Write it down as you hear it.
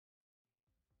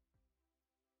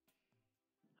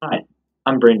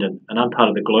I'm Brendan, and I'm part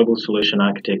of the Global Solution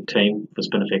Architect team for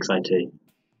SpinifexIT.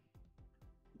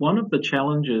 One of the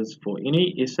challenges for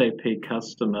any SAP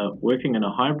customer working in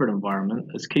a hybrid environment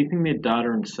is keeping their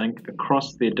data in sync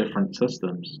across their different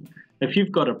systems. If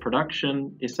you've got a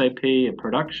production SAP, a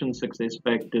production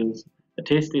SuccessFactors, a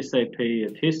test SAP, a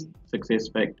test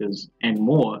SuccessFactors, and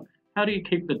more, how do you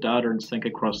keep the data in sync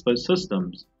across those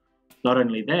systems? Not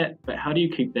only that, but how do you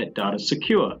keep that data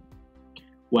secure?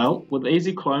 Well, with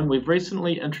EasyClone, we've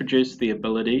recently introduced the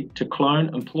ability to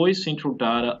clone Employee Central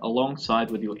data alongside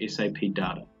with your SAP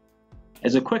data.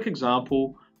 As a quick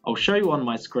example, I'll show you on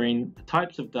my screen the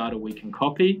types of data we can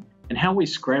copy and how we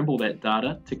scramble that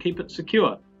data to keep it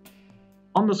secure.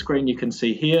 On the screen you can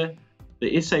see here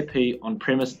the SAP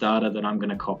on-premise data that I'm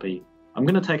going to copy. I'm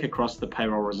going to take across the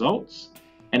payroll results,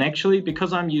 and actually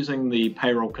because I'm using the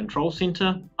payroll control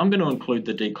center, I'm going to include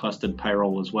the declustered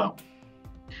payroll as well.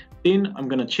 Then I'm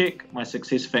going to check my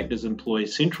SuccessFactors Employee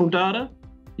Central data.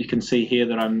 You can see here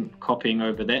that I'm copying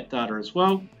over that data as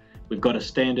well. We've got a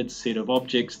standard set of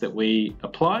objects that we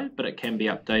apply, but it can be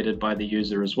updated by the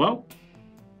user as well.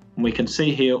 And we can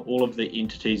see here all of the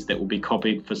entities that will be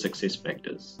copied for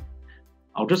SuccessFactors.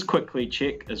 I'll just quickly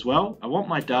check as well. I want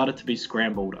my data to be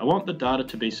scrambled. I want the data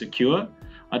to be secure.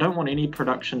 I don't want any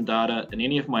production data in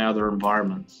any of my other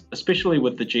environments, especially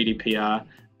with the GDPR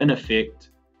in effect.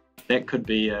 That could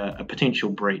be a potential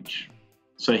breach.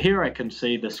 So here I can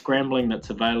see the scrambling that's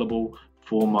available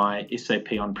for my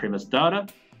SAP on-premise data.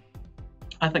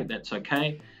 I think that's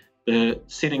okay. The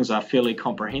settings are fairly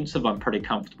comprehensive. I'm pretty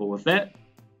comfortable with that.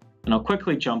 And I'll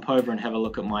quickly jump over and have a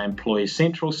look at my Employee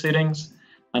Central settings,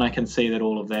 and I can see that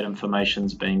all of that information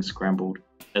is being scrambled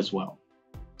as well.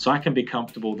 So I can be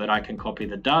comfortable that I can copy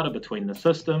the data between the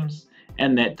systems,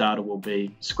 and that data will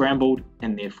be scrambled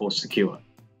and therefore secure.